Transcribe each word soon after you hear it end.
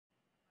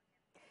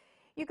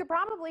You could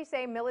probably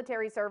say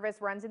military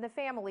service runs in the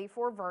family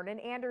for Vernon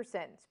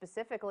Anderson,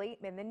 specifically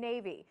in the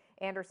Navy.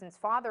 Anderson's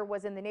father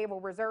was in the Naval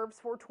Reserves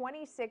for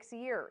 26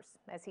 years.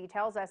 As he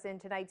tells us in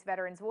tonight's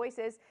Veterans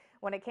Voices,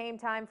 when it came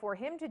time for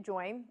him to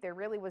join, there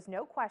really was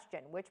no question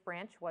which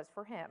branch was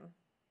for him.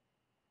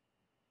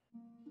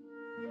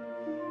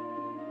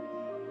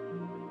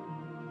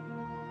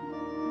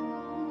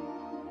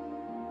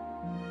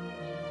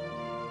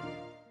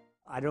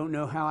 I don't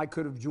know how I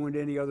could have joined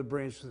any other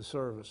branch of the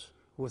service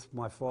with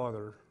my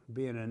father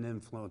being an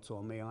influence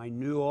on me. I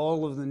knew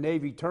all of the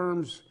Navy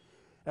terms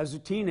as a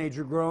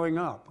teenager growing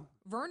up.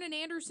 Vernon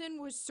Anderson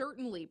was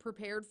certainly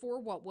prepared for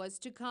what was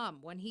to come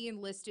when he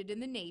enlisted in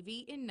the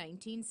Navy in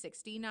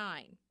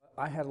 1969.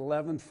 I had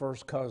 11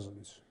 first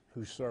cousins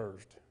who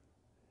served,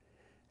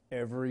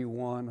 every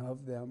one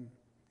of them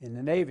in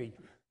the Navy.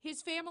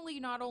 His family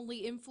not only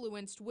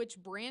influenced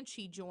which branch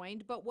he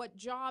joined, but what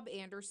job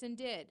Anderson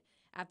did.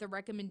 At the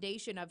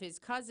recommendation of his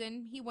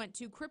cousin, he went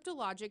to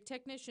cryptologic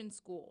technician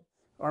school.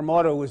 Our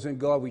motto was, "In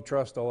God we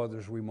trust, all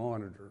others we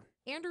monitor."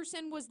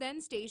 Anderson was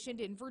then stationed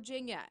in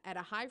Virginia at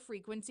a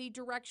high-frequency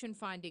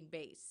direction-finding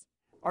base.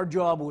 Our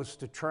job was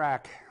to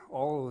track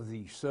all of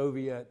the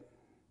Soviet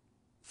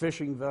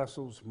fishing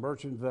vessels,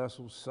 merchant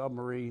vessels,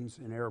 submarines,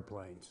 and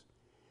airplanes.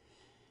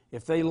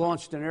 If they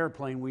launched an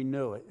airplane, we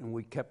knew it, and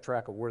we kept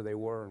track of where they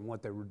were and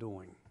what they were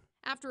doing.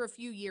 After a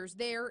few years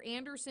there,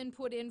 Anderson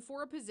put in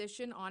for a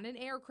position on an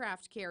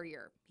aircraft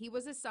carrier. He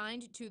was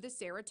assigned to the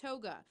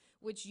Saratoga,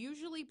 which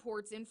usually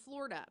ports in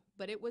Florida,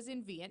 but it was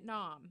in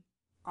Vietnam.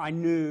 I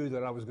knew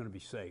that I was going to be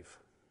safe.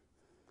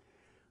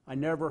 I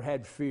never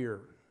had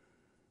fear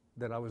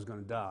that I was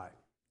going to die.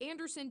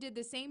 Anderson did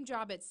the same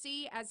job at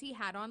sea as he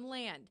had on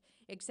land,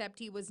 except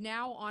he was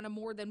now on a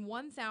more than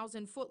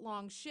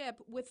 1,000-foot-long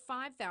ship with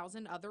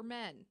 5,000 other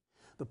men.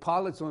 The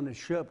pilots on the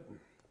ship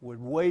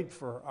would wait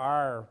for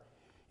our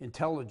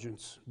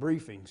intelligence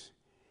briefings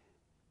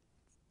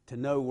to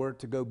know where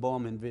to go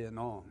bomb in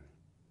Vietnam.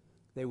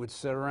 They would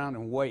sit around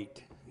and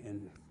wait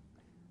in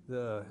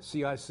the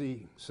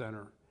CIC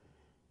center,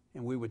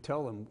 and we would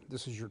tell them,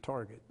 "This is your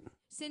target."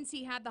 Since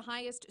he had the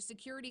highest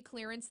security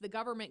clearance the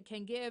government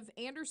can give,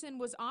 Anderson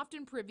was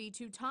often privy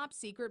to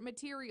top-secret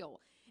material,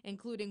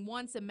 including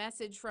once a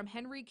message from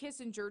Henry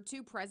Kissinger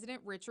to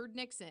President Richard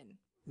Nixon.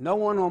 No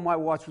one on my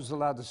watch was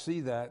allowed to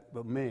see that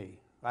but me.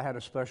 I had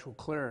a special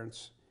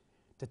clearance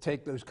to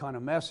take those kind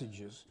of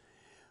messages.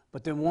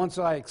 But then once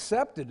I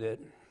accepted it,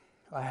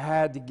 I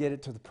had to get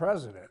it to the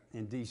president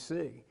in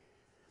D.C.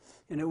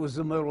 And it was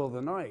the middle of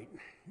the night,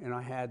 and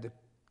I had to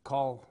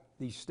call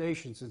these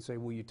stations and say,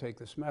 "Will you take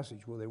this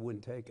message?" Well, they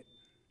wouldn't take it.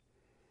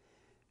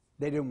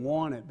 They didn't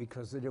want it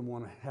because they didn't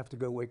want to have to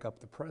go wake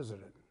up the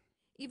president.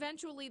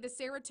 Eventually, the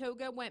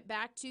Saratoga went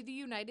back to the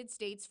United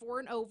States for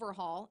an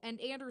overhaul, and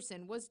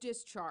Anderson was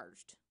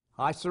discharged.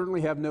 I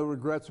certainly have no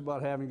regrets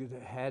about having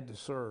had to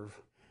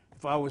serve.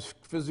 If I was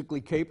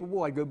physically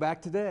capable, I'd go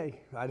back today.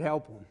 I'd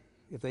help them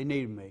if they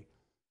needed me.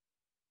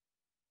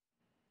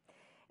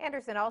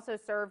 Anderson also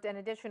served an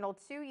additional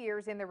 2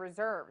 years in the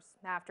reserves.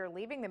 After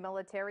leaving the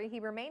military,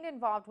 he remained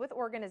involved with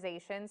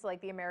organizations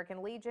like the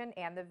American Legion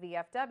and the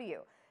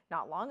VFW.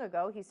 Not long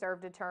ago, he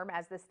served a term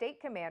as the state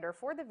commander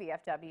for the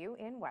VFW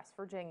in West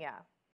Virginia.